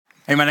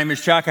Hey, my name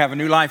is Chuck. I have a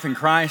new life in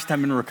Christ.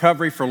 I'm in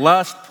recovery for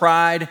lust,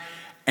 pride,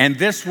 and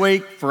this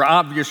week, for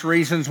obvious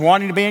reasons,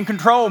 wanting to be in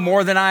control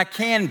more than I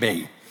can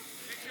be.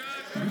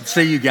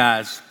 See you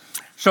guys.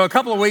 So a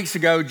couple of weeks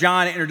ago,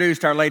 John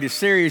introduced our latest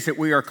series that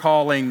we are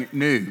calling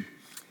New.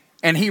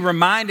 And he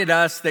reminded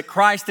us that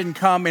Christ didn't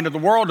come into the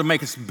world to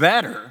make us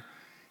better.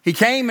 He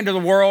came into the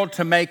world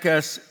to make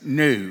us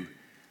new.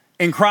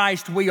 In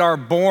Christ, we are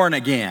born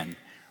again.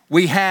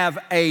 We have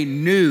a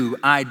new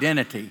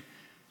identity.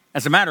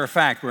 As a matter of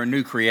fact, we're a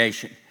new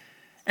creation.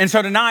 And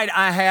so tonight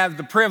I have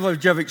the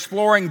privilege of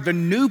exploring the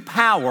new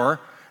power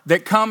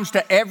that comes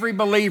to every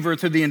believer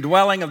through the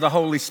indwelling of the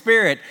Holy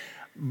Spirit.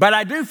 But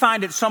I do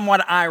find it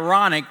somewhat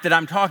ironic that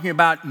I'm talking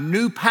about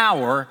new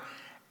power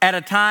at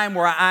a time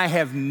where I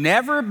have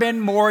never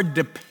been more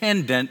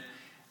dependent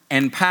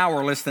and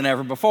powerless than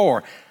ever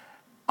before.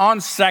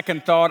 On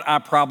second thought, I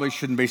probably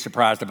shouldn't be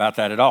surprised about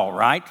that at all,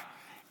 right?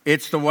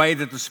 It's the way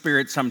that the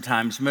Spirit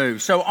sometimes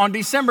moves. So on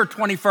December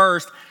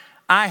 21st,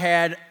 I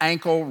had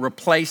ankle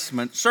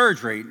replacement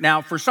surgery.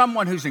 Now, for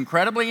someone who's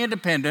incredibly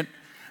independent,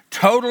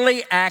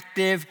 totally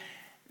active,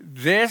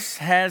 this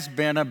has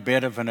been a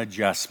bit of an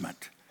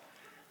adjustment.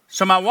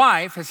 So my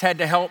wife has had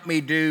to help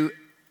me do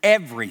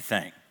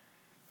everything.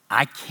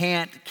 I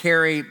can't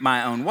carry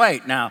my own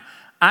weight. Now,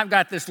 I've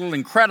got this little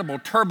incredible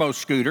turbo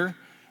scooter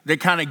that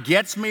kind of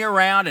gets me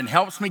around and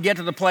helps me get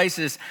to the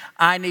places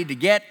I need to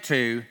get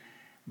to,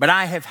 but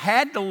I have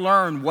had to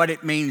learn what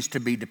it means to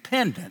be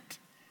dependent.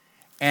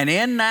 And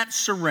in that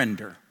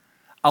surrender,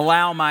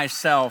 allow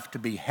myself to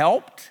be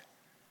helped,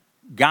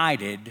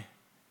 guided,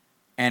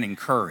 and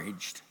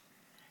encouraged.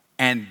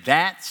 And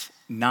that's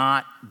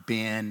not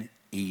been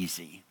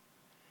easy.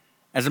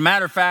 As a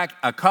matter of fact,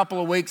 a couple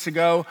of weeks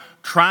ago,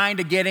 trying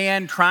to get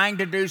in, trying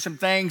to do some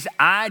things,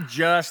 I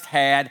just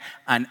had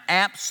an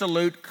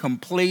absolute,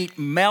 complete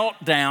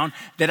meltdown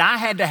that I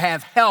had to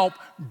have help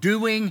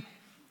doing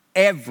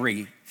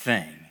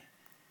everything.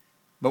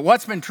 But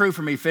what's been true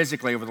for me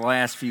physically over the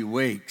last few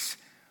weeks,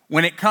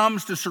 when it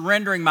comes to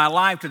surrendering my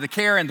life to the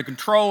care and the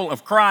control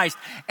of Christ,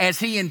 as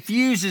He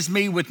infuses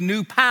me with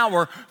new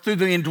power through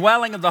the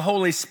indwelling of the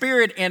Holy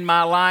Spirit in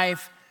my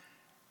life,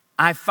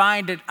 I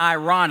find it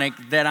ironic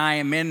that I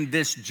am in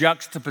this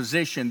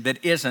juxtaposition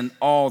that isn't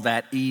all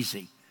that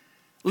easy.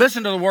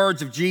 Listen to the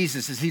words of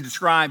Jesus as He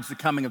describes the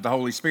coming of the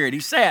Holy Spirit. He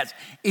says,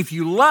 "If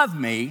you love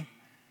me,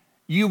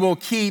 you will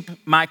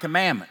keep my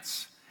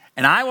commandments.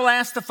 And I will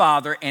ask the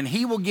Father, and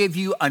He will give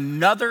you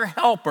another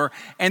helper,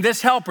 and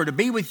this helper to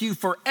be with you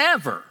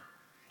forever,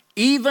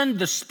 even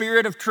the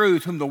Spirit of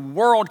truth, whom the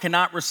world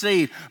cannot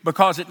receive,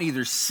 because it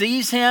neither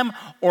sees Him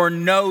or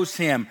knows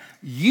Him.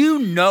 You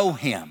know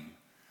Him,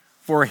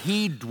 for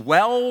He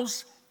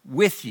dwells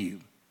with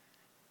you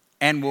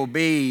and will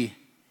be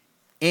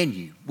in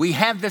you." We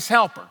have this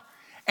helper,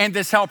 and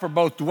this helper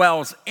both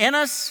dwells in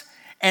us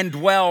and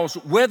dwells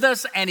with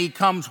us, and He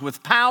comes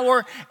with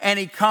power, and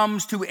He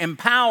comes to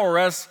empower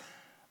us.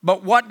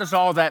 But what does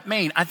all that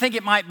mean? I think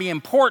it might be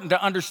important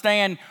to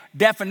understand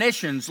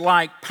definitions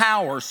like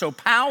power. So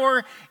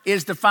power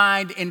is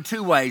defined in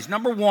two ways.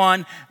 Number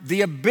one,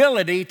 the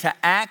ability to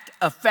act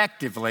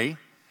effectively.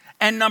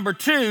 And number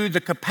two,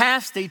 the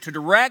capacity to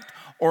direct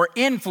or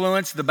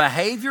influence the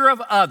behavior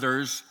of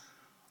others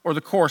or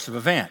the course of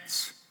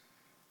events.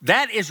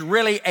 That is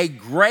really a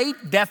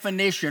great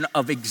definition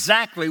of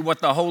exactly what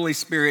the Holy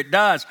Spirit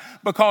does,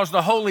 because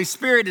the Holy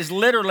Spirit is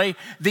literally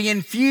the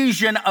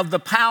infusion of the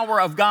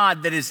power of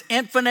God that is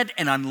infinite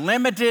and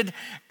unlimited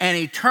and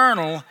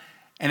eternal.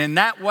 And in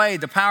that way,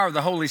 the power of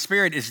the Holy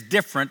Spirit is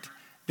different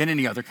than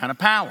any other kind of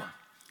power.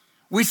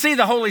 We see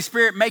the Holy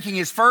Spirit making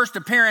His first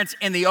appearance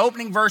in the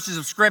opening verses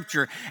of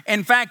Scripture.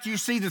 In fact, you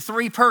see the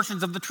three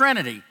persons of the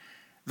Trinity,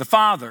 the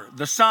Father,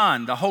 the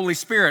Son, the Holy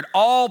Spirit,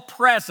 all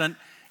present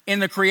in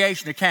the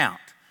creation account.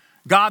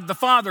 God the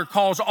Father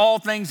calls all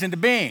things into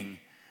being.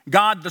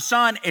 God the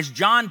Son, as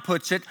John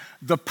puts it,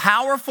 the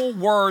powerful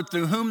Word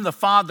through whom the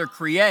Father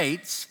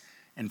creates.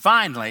 And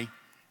finally,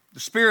 the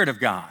Spirit of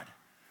God,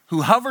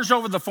 who hovers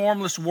over the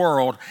formless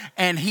world,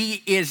 and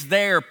He is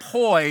there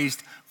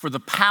poised for the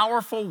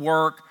powerful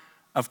work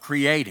of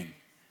creating.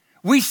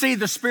 We see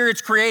the Spirit's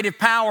creative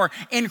power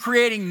in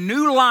creating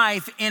new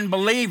life in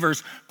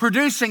believers,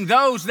 producing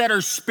those that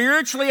are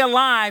spiritually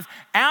alive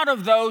out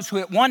of those who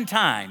at one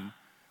time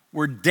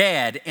were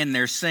dead in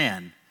their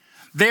sin.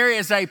 There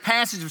is a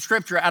passage of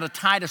Scripture out of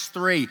Titus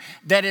 3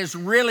 that is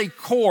really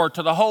core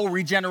to the whole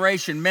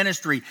regeneration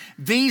ministry.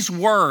 These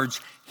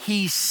words,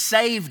 "He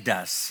saved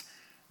us,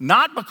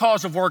 not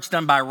because of works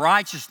done by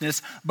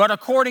righteousness, but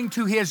according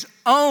to His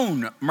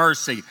own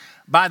mercy,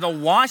 by the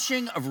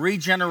washing of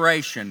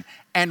regeneration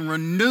and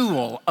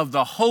renewal of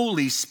the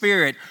Holy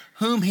Spirit,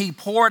 whom He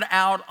poured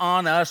out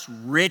on us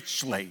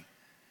richly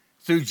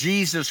through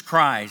Jesus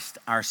Christ,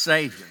 our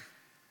Savior."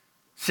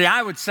 See,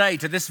 I would say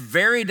to this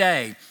very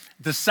day,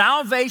 the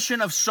salvation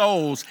of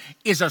souls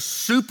is a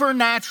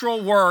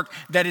supernatural work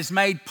that is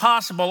made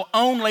possible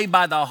only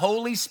by the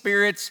Holy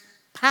Spirit's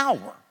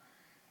power,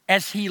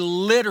 as He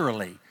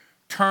literally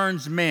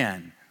turns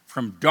men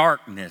from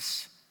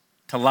darkness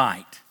to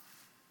light.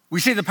 We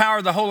see the power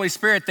of the Holy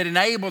Spirit that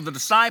enabled the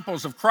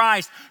disciples of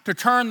Christ to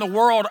turn the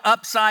world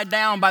upside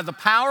down by the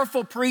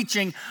powerful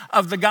preaching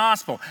of the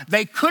gospel.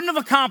 They couldn't have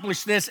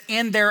accomplished this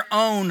in their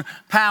own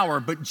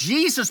power, but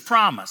Jesus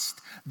promised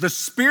the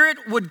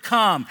Spirit would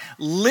come,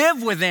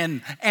 live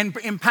within, and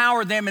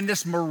empower them in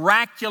this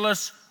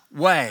miraculous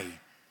way.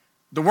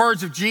 The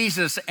words of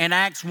Jesus in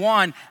Acts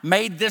 1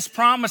 made this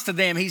promise to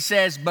them. He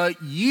says,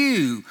 "But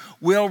you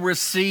will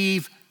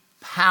receive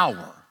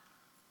power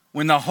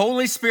when the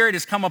Holy Spirit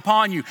has come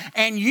upon you,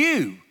 and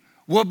you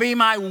will be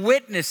my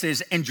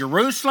witnesses in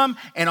Jerusalem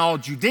and all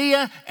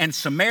Judea and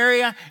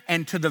Samaria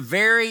and to the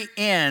very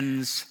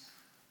ends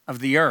of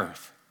the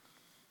earth."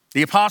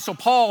 The Apostle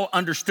Paul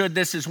understood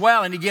this as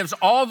well, and he gives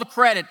all the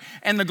credit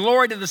and the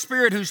glory to the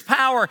Spirit whose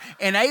power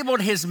enabled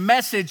his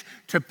message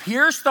to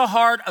pierce the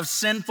heart of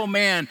sinful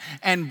men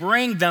and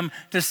bring them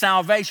to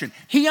salvation.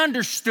 He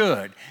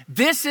understood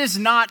this is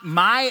not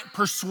my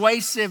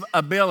persuasive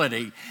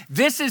ability.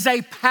 This is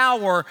a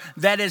power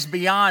that is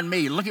beyond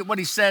me. Look at what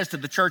he says to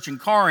the church in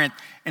Corinth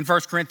in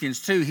 1 Corinthians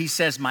 2. He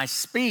says, "My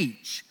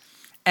speech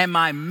and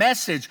my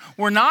message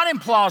were not in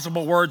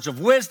plausible words of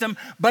wisdom,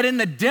 but in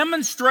the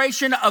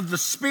demonstration of the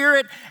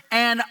Spirit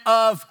and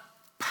of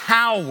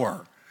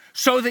power,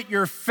 so that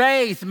your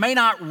faith may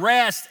not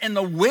rest in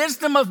the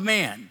wisdom of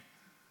men,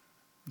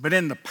 but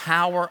in the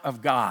power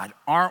of God."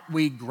 Aren't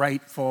we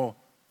grateful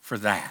for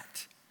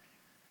that?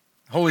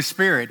 The Holy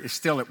Spirit is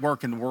still at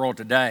work in the world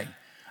today,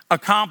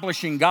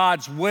 accomplishing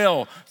God's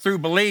will through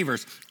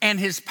believers. And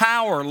his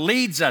power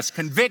leads us,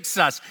 convicts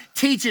us,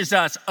 teaches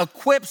us,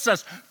 equips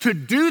us to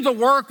do the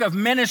work of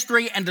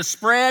ministry and to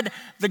spread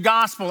the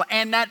gospel.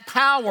 And that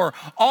power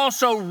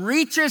also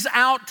reaches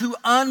out to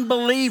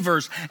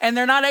unbelievers, and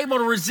they're not able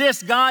to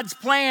resist God's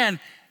plan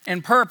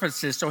and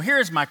purposes. So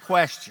here's my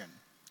question.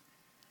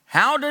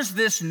 How does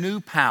this new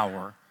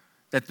power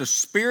that the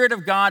Spirit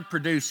of God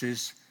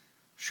produces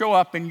show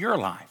up in your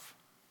life?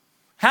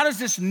 How does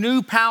this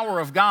new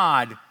power of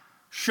God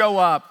show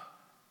up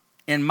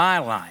in my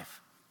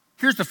life?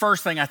 Here's the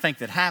first thing I think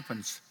that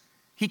happens.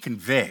 He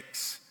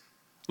convicts.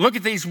 Look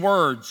at these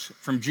words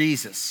from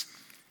Jesus.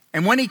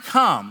 "And when he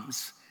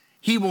comes,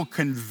 he will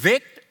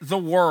convict the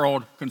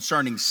world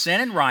concerning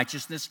sin and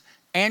righteousness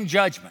and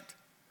judgment.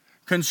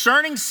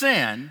 Concerning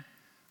sin,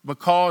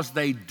 because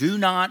they do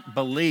not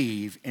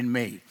believe in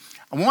me."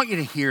 I want you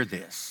to hear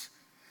this.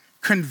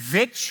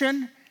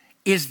 Conviction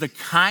is the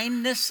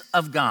kindness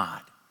of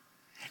God.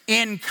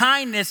 In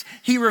kindness,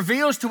 he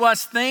reveals to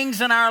us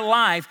things in our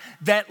life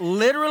that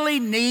literally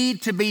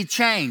need to be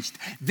changed.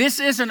 This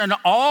isn't an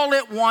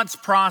all-at-once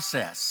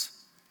process.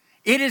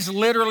 It is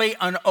literally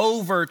an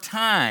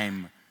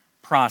over-time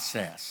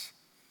process.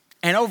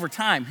 And over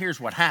time, here's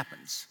what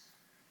happens.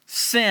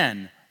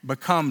 Sin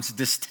becomes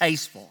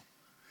distasteful.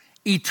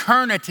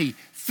 Eternity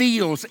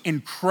feels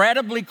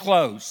incredibly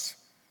close.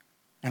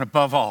 And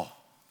above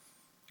all,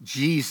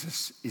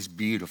 Jesus is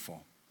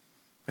beautiful.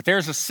 But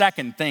there's a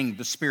second thing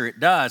the Spirit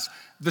does.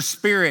 The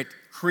Spirit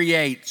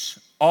creates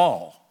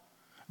awe.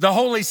 The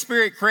Holy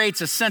Spirit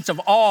creates a sense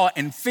of awe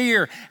and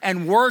fear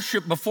and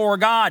worship before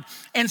God.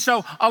 And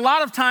so a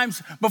lot of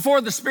times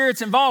before the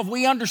Spirit's involved,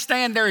 we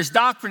understand there is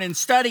doctrine and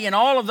study and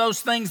all of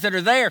those things that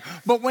are there.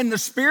 But when the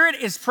Spirit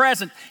is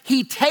present,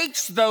 he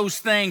takes those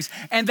things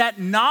and that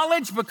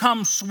knowledge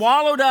becomes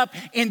swallowed up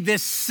in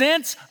this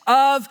sense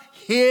of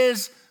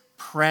his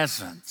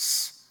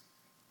presence.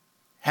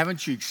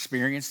 Haven't you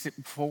experienced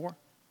it before?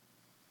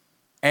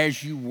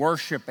 As you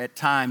worship at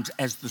times,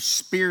 as the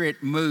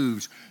Spirit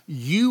moves,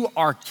 you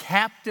are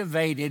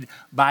captivated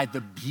by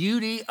the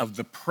beauty of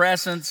the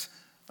presence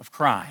of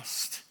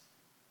Christ.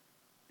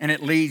 And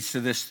it leads to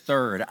this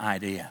third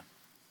idea.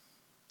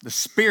 The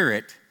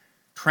Spirit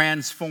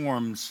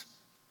transforms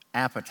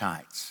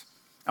appetites.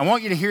 I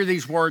want you to hear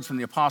these words from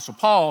the Apostle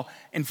Paul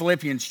in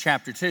Philippians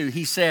chapter 2.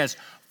 He says,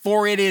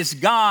 "For it is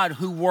God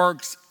who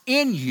works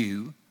in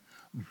you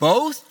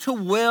both to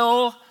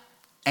will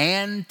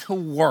and to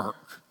work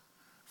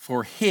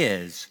for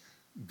his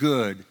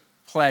good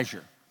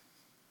pleasure."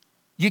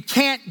 You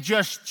can't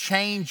just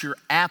change your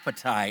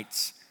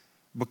appetites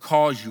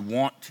because you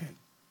want to.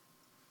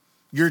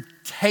 Your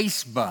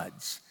taste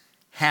buds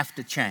have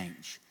to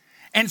change.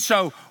 And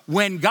so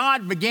when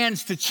God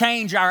begins to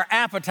change our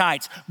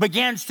appetites,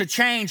 begins to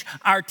change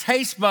our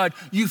taste bud,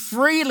 you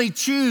freely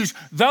choose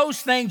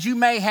those things you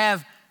may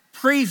have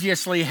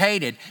previously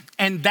hated.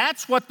 And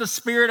that's what the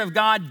Spirit of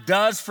God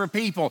does for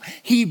people.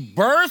 He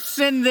births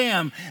in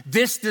them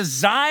this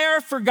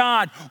desire for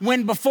God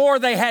when before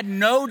they had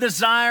no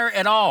desire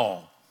at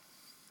all.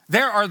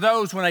 There are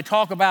those, when they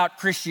talk about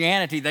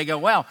Christianity, they go,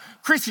 well,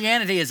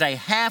 Christianity is a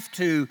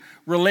have-to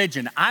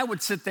religion. I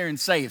would sit there and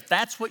say, if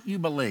that's what you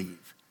believe,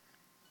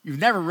 you've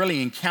never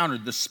really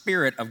encountered the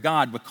Spirit of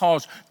God,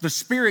 because the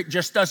Spirit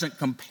just doesn't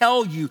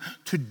compel you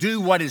to do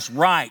what is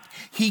right.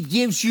 He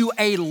gives you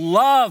a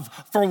love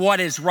for what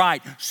is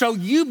right. So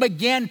you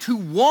begin to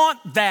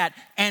want that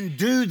and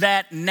do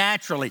that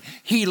naturally.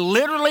 He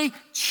literally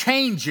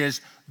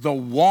changes the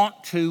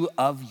want to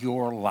of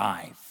your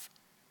life.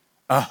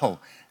 Oh,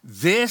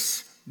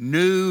 this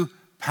new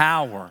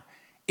power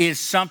is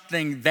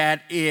something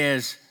that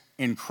is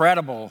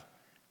incredible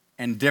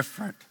and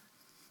different.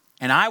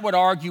 And I would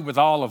argue with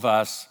all of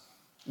us,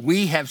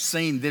 we have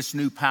seen this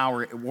new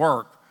power at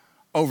work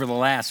over the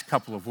last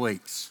couple of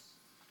weeks.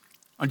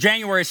 On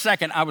January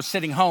 2nd, I was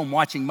sitting home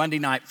watching Monday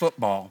Night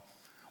Football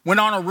when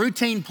on a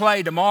routine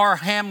play, Damar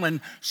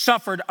Hamlin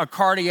suffered a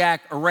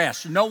cardiac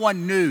arrest. No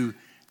one knew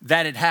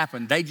that had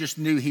happened. They just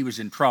knew he was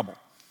in trouble.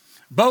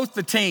 Both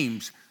the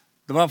teams,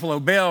 the Buffalo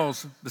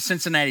Bills, the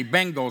Cincinnati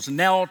Bengals,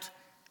 knelt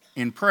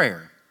in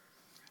prayer.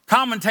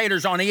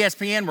 Commentators on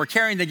ESPN were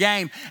carrying the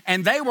game,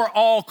 and they were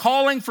all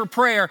calling for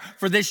prayer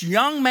for this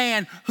young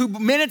man who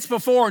minutes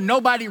before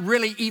nobody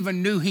really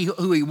even knew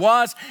who he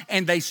was,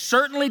 and they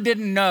certainly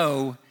didn't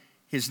know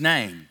his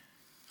name.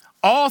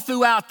 All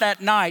throughout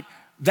that night,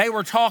 they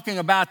were talking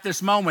about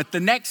this moment. The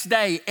next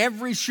day,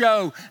 every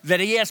show that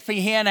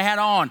ESPN had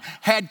on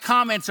had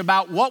comments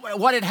about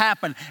what had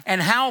happened and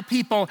how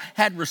people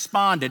had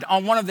responded.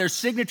 On one of their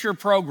signature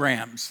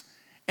programs,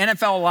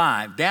 NFL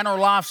Live, Dan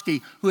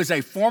Orlovsky, who is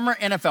a former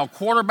NFL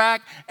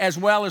quarterback as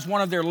well as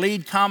one of their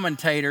lead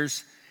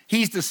commentators,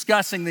 he's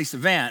discussing these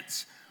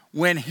events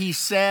when he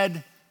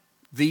said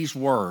these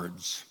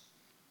words,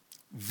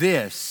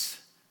 "This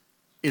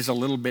is a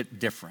little bit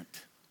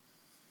different."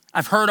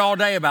 I've heard all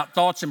day about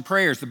thoughts and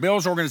prayers. The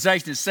Bills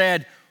organization has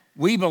said,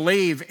 we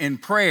believe in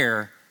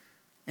prayer,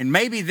 and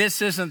maybe this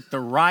isn't the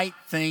right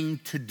thing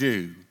to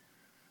do,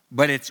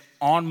 but it's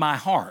on my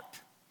heart.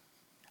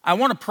 I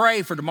want to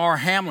pray for Damar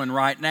Hamlin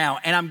right now,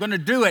 and I'm going to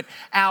do it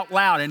out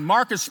loud. And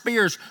Marcus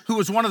Spears, who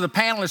was one of the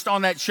panelists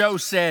on that show,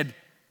 said,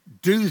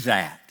 do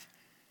that.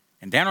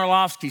 And Dan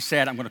Orlovsky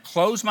said, I'm going to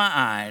close my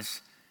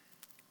eyes,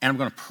 and I'm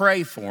going to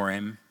pray for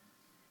him,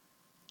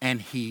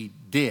 and he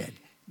did.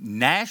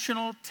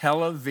 National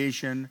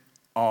television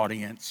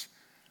audience,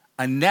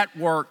 a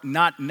network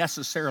not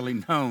necessarily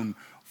known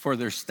for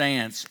their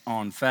stance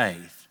on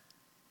faith.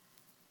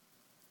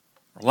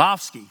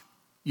 Orlovsky,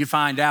 you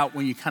find out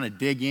when you kind of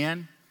dig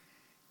in,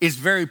 is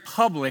very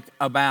public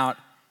about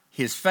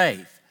his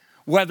faith.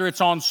 Whether it's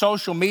on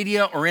social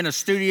media or in a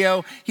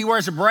studio, he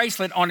wears a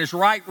bracelet on his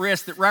right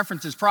wrist that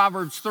references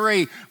Proverbs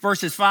 3,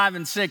 verses 5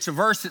 and 6, a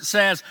verse that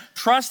says,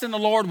 trust in the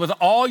Lord with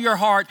all your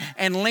heart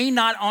and lean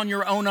not on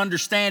your own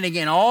understanding.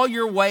 In all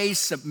your ways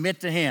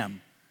submit to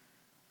him,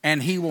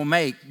 and he will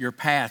make your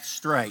path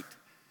straight.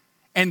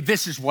 And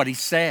this is what he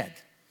said.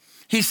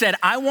 He said,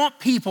 I want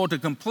people to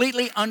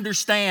completely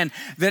understand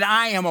that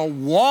I am a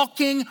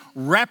walking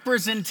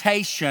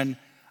representation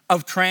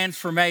of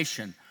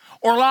transformation.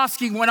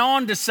 Orlovsky went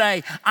on to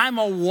say, I'm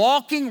a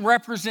walking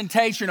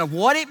representation of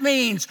what it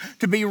means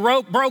to be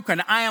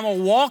broken. I am a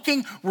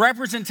walking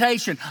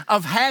representation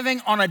of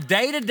having on a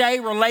day-to-day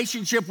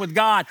relationship with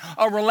God,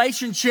 a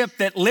relationship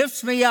that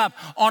lifts me up,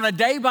 on a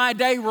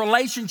day-by-day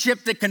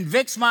relationship that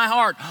convicts my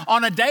heart,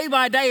 on a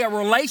day-by-day a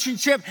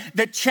relationship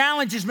that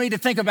challenges me to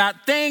think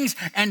about things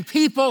and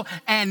people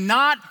and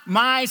not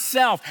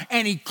myself.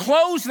 And he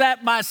closed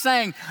that by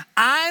saying,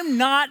 I'm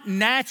not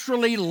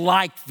naturally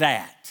like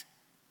that.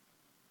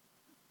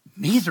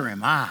 Neither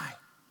am I,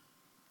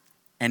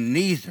 and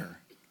neither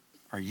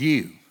are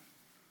you.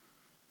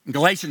 In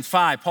Galatians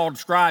 5, Paul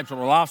describes what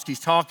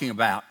Orlovsky's talking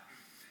about.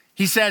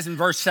 He says in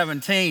verse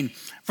 17,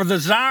 for the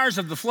desires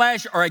of the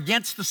flesh are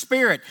against the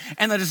spirit,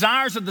 and the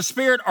desires of the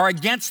spirit are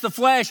against the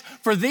flesh,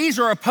 for these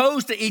are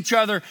opposed to each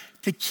other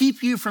to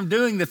keep you from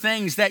doing the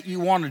things that you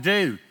want to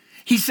do.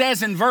 He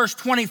says in verse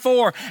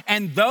 24,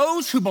 and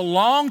those who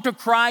belong to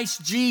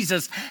Christ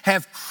Jesus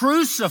have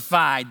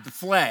crucified the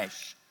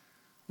flesh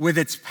with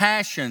its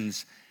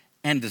passions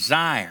and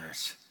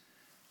desires.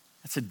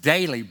 That's a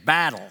daily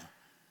battle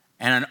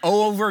and an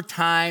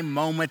overtime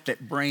moment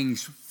that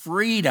brings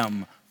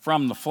freedom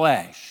from the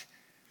flesh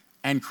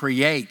and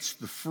creates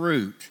the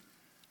fruit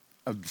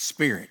of the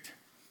Spirit.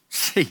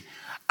 See,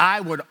 I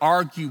would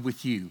argue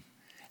with you.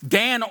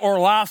 Dan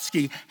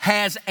Orlovsky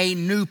has a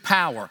new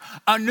power.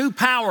 A new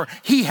power.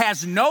 He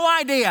has no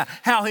idea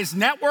how his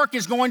network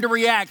is going to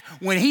react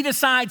when he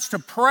decides to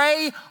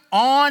pray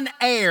on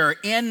air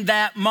in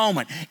that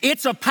moment.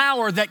 It's a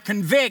power that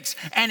convicts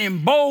and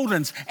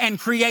emboldens and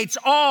creates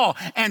awe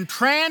and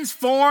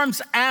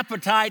transforms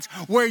appetites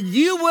where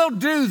you will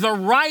do the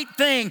right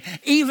thing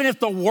even if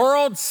the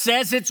world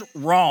says it's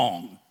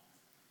wrong.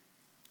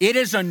 It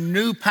is a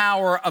new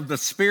power of the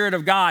Spirit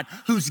of God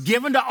who's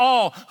given to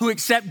all who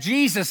accept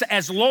Jesus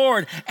as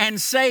Lord and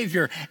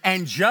Savior.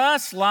 And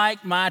just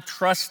like my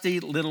trusty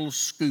little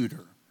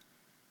scooter,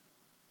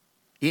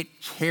 it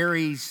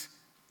carries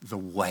the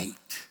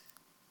weight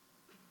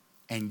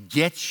and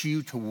gets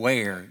you to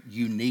where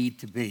you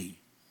need to be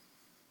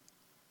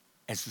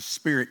as the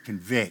Spirit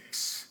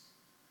convicts,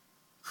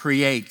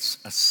 creates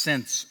a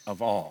sense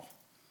of awe,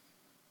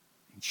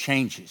 and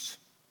changes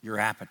your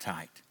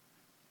appetite.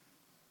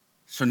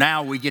 So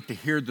now we get to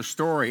hear the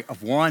story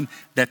of one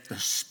that the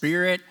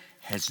Spirit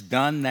has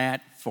done that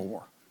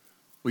for.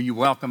 Will you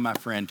welcome my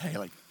friend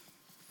Haley?